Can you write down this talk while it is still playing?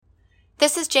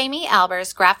This is Jamie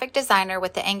Albers, graphic designer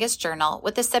with the Angus Journal,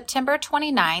 with the September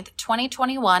 29th,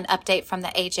 2021 update from the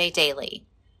AJ Daily.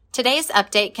 Today's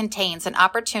update contains an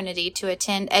opportunity to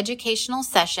attend educational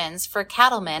sessions for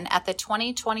cattlemen at the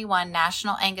 2021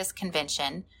 National Angus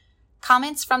Convention,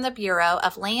 comments from the Bureau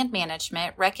of Land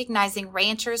Management recognizing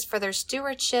ranchers for their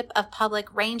stewardship of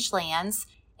public rangelands,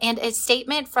 and a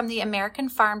statement from the American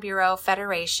Farm Bureau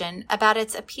Federation about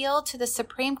its appeal to the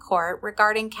Supreme Court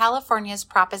regarding California's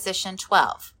Proposition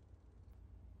 12.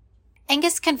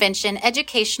 Angus Convention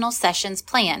educational sessions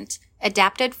planned,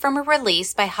 adapted from a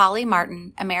release by Holly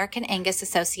Martin, American Angus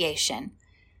Association.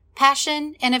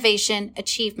 Passion, innovation,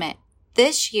 achievement.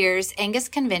 This year's Angus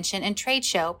Convention and Trade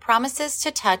Show promises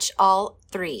to touch all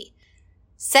three.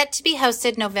 Set to be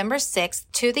hosted November 6th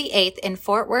to the 8th in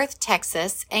Fort Worth,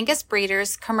 Texas, Angus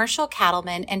breeders, commercial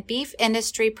cattlemen, and beef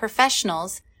industry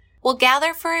professionals will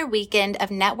gather for a weekend of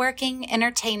networking,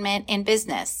 entertainment, and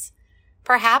business.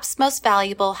 Perhaps most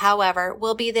valuable, however,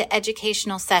 will be the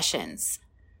educational sessions.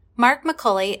 Mark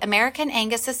McCulley, American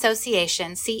Angus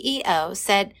Association CEO,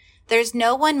 said, "There's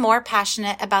no one more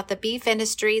passionate about the beef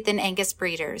industry than Angus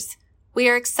breeders. We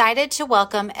are excited to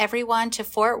welcome everyone to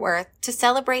Fort Worth to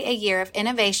celebrate a year of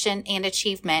innovation and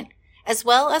achievement, as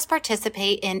well as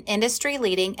participate in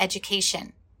industry-leading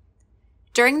education."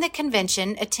 During the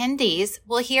convention, attendees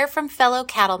will hear from fellow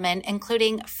cattlemen,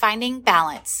 including Finding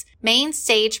Balance, main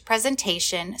stage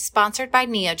presentation sponsored by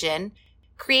Neogen.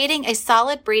 Creating a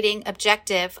solid breeding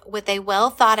objective with a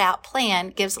well-thought-out plan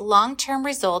gives long-term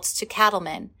results to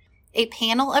cattlemen. A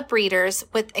panel of breeders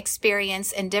with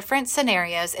experience in different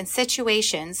scenarios and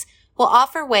situations will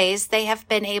offer ways they have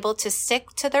been able to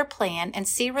stick to their plan and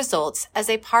see results as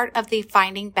a part of the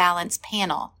Finding Balance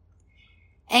panel.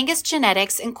 Angus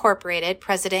Genetics Incorporated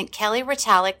President Kelly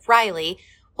Ritalik Riley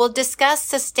will discuss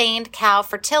sustained cow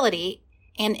fertility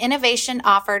and innovation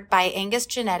offered by Angus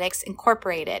Genetics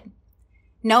Incorporated.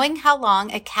 Knowing how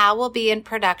long a cow will be in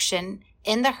production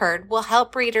in the herd will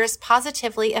help breeders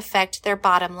positively affect their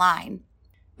bottom line.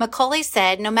 McCulley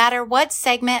said, "No matter what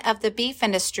segment of the beef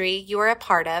industry you are a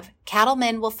part of,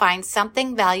 cattlemen will find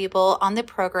something valuable on the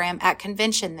program at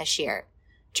convention this year."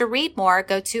 To read more,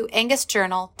 go to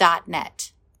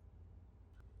angusjournal.net.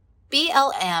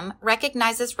 BLM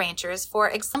recognizes ranchers for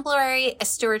exemplary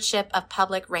stewardship of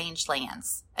public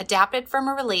rangelands, adapted from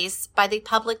a release by the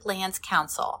Public Lands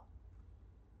Council.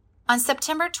 On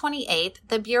September 28th,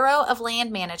 the Bureau of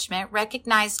Land Management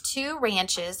recognized 2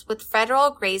 ranches with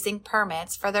federal grazing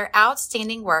permits for their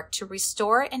outstanding work to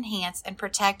restore, enhance, and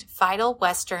protect vital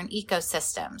western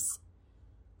ecosystems.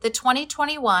 The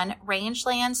 2021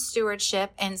 Rangeland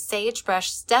Stewardship and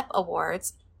Sagebrush Step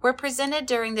Awards were presented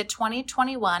during the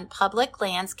 2021 Public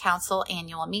Lands Council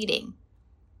annual meeting.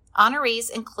 Honorees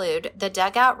include the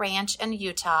Dugout Ranch in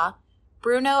Utah,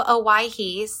 Bruno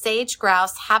Owyhee Sage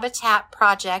Grouse Habitat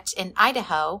Project in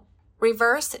Idaho,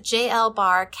 Reverse JL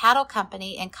Bar Cattle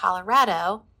Company in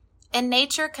Colorado, and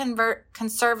Nature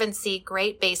Conservancy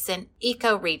Great Basin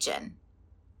Ecoregion.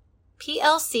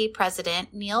 PLC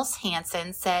President Niels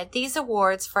Hansen said these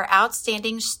awards for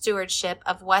outstanding stewardship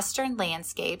of Western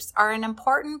landscapes are an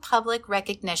important public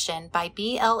recognition by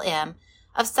BLM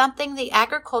of something the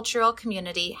agricultural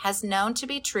community has known to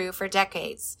be true for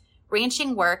decades.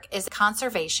 Ranching work is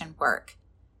conservation work.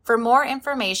 For more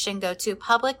information, go to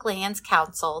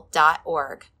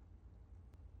publiclandscouncil.org.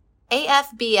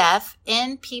 AFBF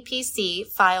NPPC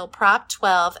filed Prop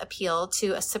 12 appeal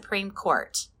to a Supreme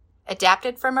Court,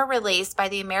 adapted from a release by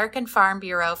the American Farm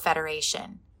Bureau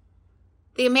Federation.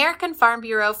 The American Farm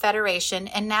Bureau Federation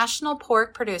and National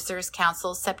Pork Producers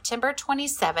Council September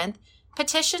 27th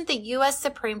petitioned the U.S.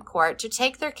 Supreme Court to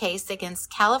take their case against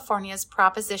California's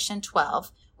Proposition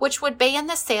 12, which would ban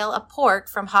the sale of pork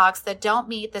from hogs that don't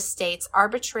meet the state's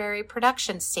arbitrary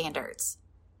production standards.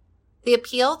 The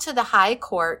appeal to the High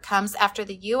Court comes after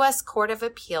the U.S. Court of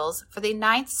Appeals for the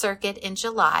Ninth Circuit in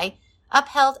July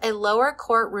upheld a lower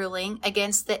court ruling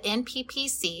against the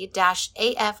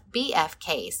NPPC-AFBF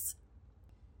case.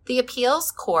 The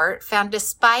appeals court found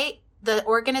despite the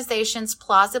organizations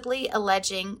plausibly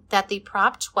alleging that the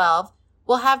Prop 12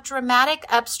 will have dramatic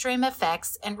upstream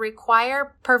effects and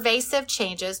require pervasive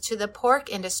changes to the pork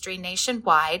industry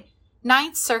nationwide,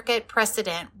 Ninth Circuit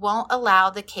precedent won't allow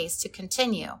the case to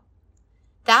continue.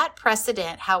 That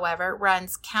precedent, however,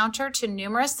 runs counter to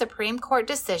numerous Supreme Court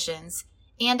decisions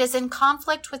and is in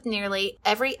conflict with nearly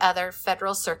every other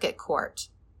federal circuit court.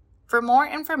 For more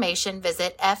information,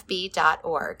 visit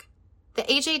fb.org. The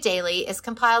AJ Daily is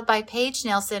compiled by Paige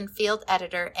Nelson, field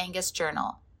editor, Angus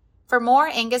Journal. For more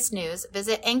Angus news,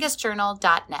 visit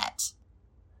angusjournal.net.